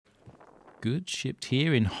Goods shipped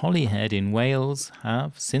here in Holyhead in Wales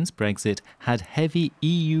have, since Brexit, had heavy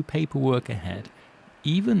EU paperwork ahead,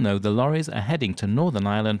 even though the lorries are heading to Northern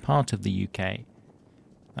Ireland, part of the UK.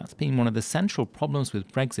 That's been one of the central problems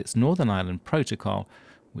with Brexit's Northern Ireland Protocol,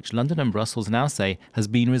 which London and Brussels now say has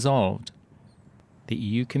been resolved. The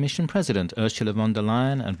EU Commission President Ursula von der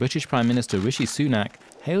Leyen and British Prime Minister Rishi Sunak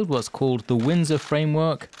hailed what's called the Windsor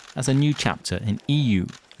Framework as a new chapter in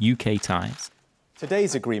EU-UK ties.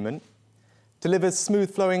 Today's agreement delivers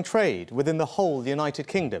smooth-flowing trade within the whole United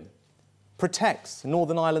Kingdom, protects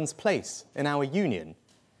Northern Ireland's place in our union,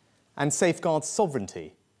 and safeguards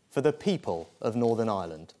sovereignty for the people of Northern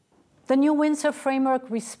Ireland. The new Windsor Framework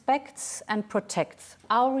respects and protects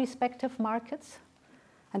our respective markets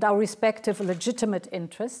and our respective legitimate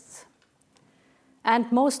interests.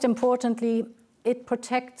 And most importantly, it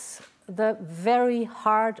protects the very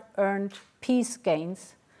hard-earned peace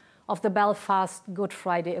gains of the Belfast Good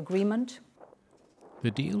Friday Agreement. The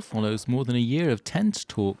deal follows more than a year of tense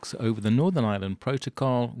talks over the Northern Ireland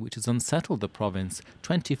Protocol, which has unsettled the province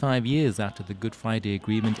 25 years after the Good Friday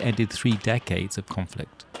Agreement ended 3 decades of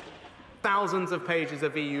conflict. Thousands of pages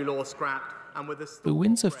of EU law scrapped. The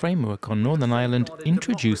Windsor Framework on Northern Ireland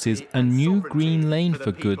introduces a new green lane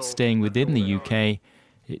for goods staying within the UK.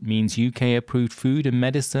 It means UK-approved food and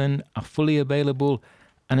medicine are fully available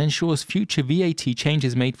and ensures future VAT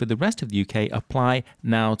changes made for the rest of the UK apply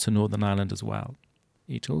now to Northern Ireland as well.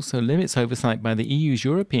 It also limits oversight by the EU's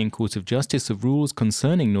European Court of Justice of rules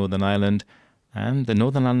concerning Northern Ireland, and the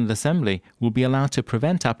Northern Ireland Assembly will be allowed to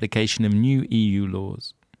prevent application of new EU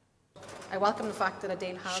laws. I welcome the fact that a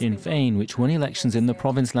deal has Sinn Féin, which won elections in the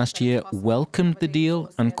province last year, welcomed the deal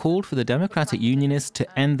and called for the Democratic Unionists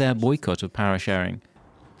to end their boycott of power sharing.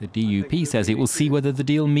 The DUP says it will see whether the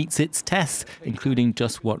deal meets its tests, including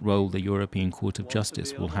just what role the European Court of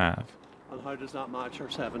Justice will have. And how does that match our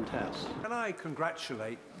 7 tests? Can I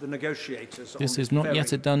congratulate the negotiators? This is not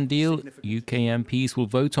yet a done deal. UK MPs will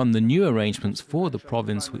vote on the new arrangements for the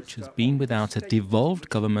province, which has been without a devolved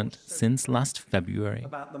government since last February.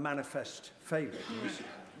 About the manifest failures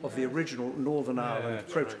of the original Northern Ireland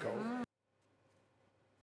Protocol.